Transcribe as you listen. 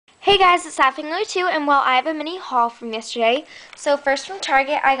Hey guys, it's Laughingly 2, and well, I have a mini haul from yesterday. So first from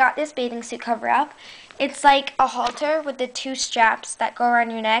Target, I got this bathing suit cover-up. It's like a halter with the two straps that go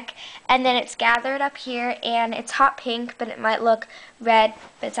around your neck, and then it's gathered up here, and it's hot pink, but it might look red,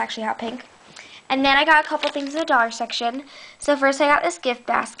 but it's actually hot pink. And then I got a couple things in the dollar section. So first I got this gift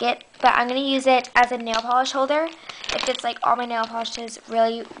basket, but I'm going to use it as a nail polish holder. It fits like all my nail polishes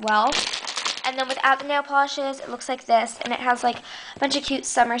really well. And then without the nail polishes, it looks like this, and it has like a bunch of cute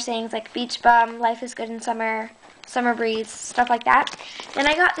summer sayings like beach bum, life is good in summer, summer breeze, stuff like that. Then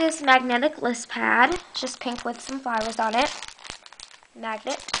I got this magnetic list pad, just pink with some flowers on it,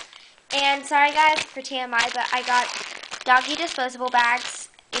 magnet. And sorry guys for TMI, but I got doggy disposable bags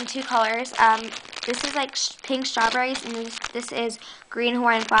in two colors. This is like pink strawberries, and this is green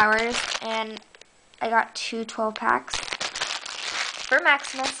Hawaiian flowers, and I got two 12-packs for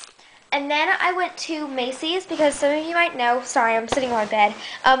Maximus. And then I went to Macy's because some of you might know, sorry, I'm sitting on my bed,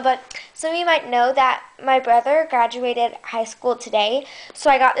 but some of you might know that my brother graduated high school today. So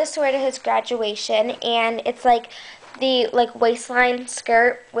I got this to wear to his graduation, and it's like the waistline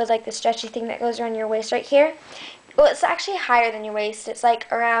skirt with like the stretchy thing that goes around your waist right here. Well, it's actually higher than your waist. It's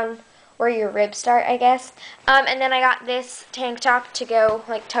like around where your ribs start, I guess. And then I got this tank top to go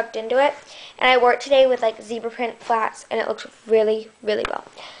like tucked into it. And I wore it today with like zebra print flats, and it looks really, really well.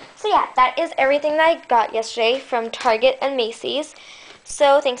 So yeah, that is everything that I got yesterday from Target and Macy's.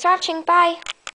 So thanks for watching. Bye!